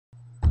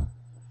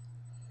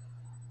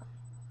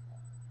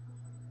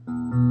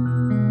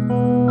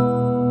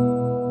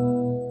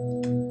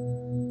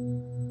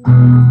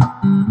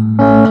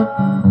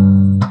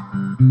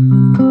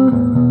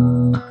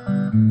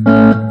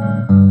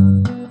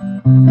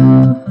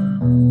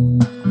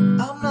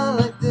I'm not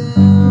like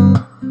them,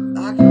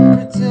 I can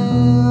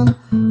pretend.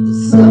 The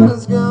sun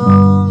is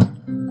gone,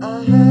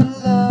 I had a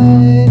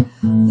light.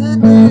 The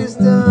day is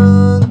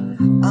done,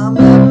 I'm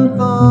having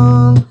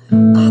fun.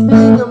 I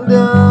think I'm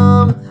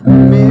dumb,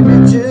 maybe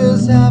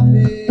just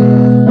happy.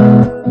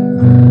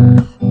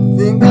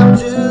 Think I'm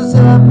just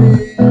happy.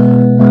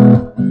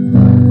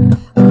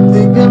 I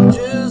think I'm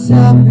just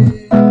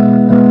happy.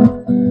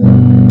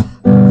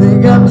 I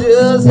think I'm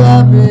just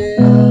happy.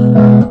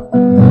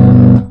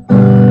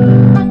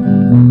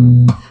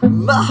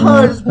 My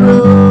heart is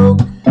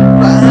broke,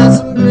 my eyes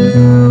are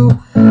blue.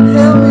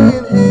 Help me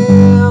in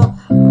hell,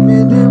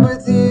 mend it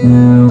with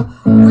you.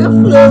 We'll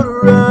float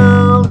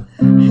around,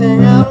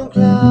 hang out on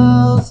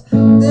clouds,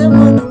 then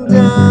we'll come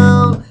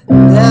down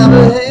and have a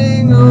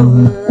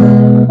hangover.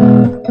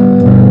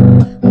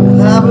 We'll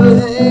have a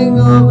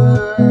hangover.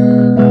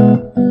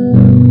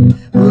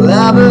 We'll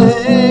have a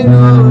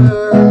hangover.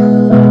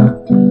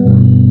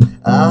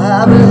 I'll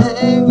have a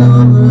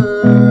hangover.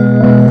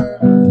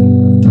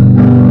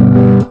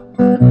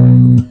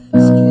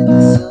 Skin the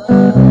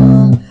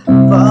sun,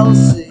 follow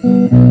sea.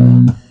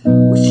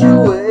 Wish you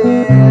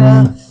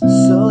well,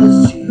 so let's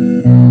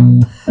cheer.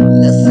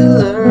 Lesson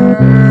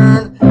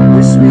learned,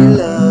 wish me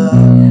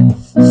luck.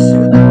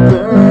 Soon to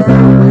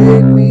burn,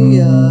 wake me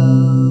up.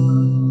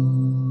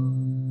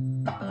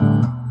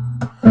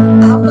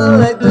 I'm not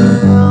like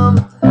them,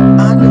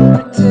 I can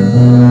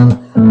pretend.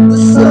 The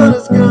sun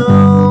is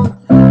gone,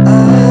 I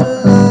had a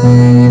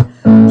light.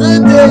 The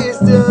day is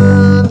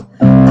done,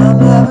 I'm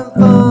having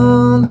fun.